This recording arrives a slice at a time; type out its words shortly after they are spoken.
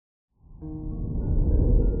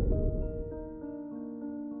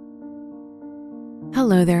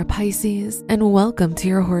Hello there, Pisces, and welcome to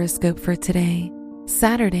your horoscope for today,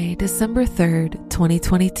 Saturday, December 3rd,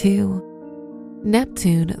 2022.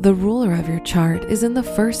 Neptune, the ruler of your chart, is in the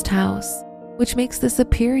first house, which makes this a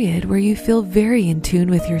period where you feel very in tune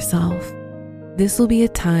with yourself. This will be a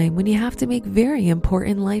time when you have to make very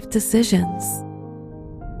important life decisions.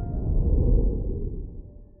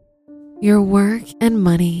 Your work and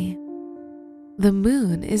money. The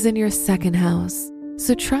moon is in your second house,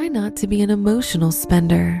 so try not to be an emotional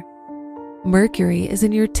spender. Mercury is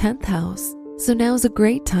in your 10th house, so now is a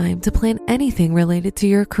great time to plan anything related to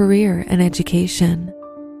your career and education.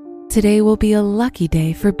 Today will be a lucky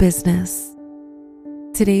day for business.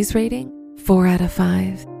 Today's rating, 4 out of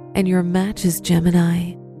 5, and your match is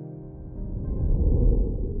Gemini.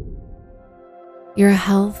 Your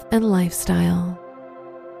health and lifestyle.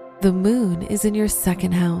 The moon is in your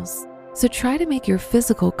second house, so try to make your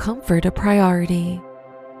physical comfort a priority.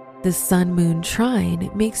 The sun-moon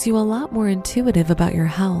trine makes you a lot more intuitive about your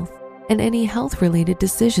health and any health-related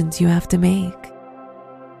decisions you have to make.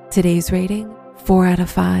 Today's rating, 4 out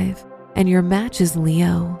of 5, and your match is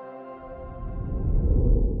Leo.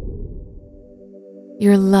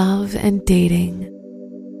 Your love and dating.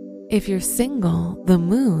 If you're single, the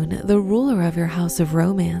moon, the ruler of your house of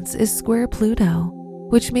romance, is square Pluto,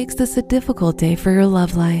 which makes this a difficult day for your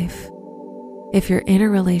love life. If you're in a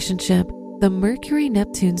relationship, the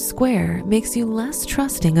Mercury-Neptune square makes you less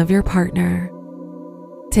trusting of your partner.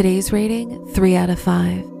 Today's rating, 3 out of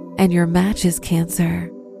 5, and your match is Cancer.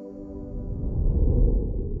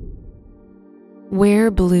 Wear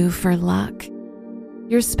blue for luck.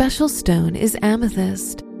 Your special stone is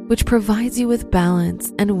amethyst, which provides you with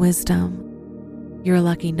balance and wisdom. Your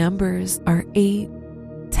lucky numbers are 8,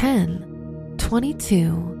 10,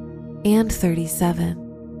 22, and 37.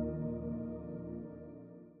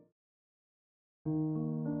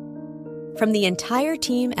 From the entire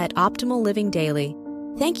team at Optimal Living Daily,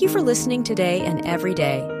 thank you for listening today and every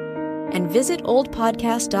day. And visit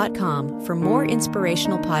oldpodcast.com for more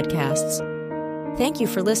inspirational podcasts. Thank you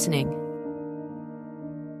for listening.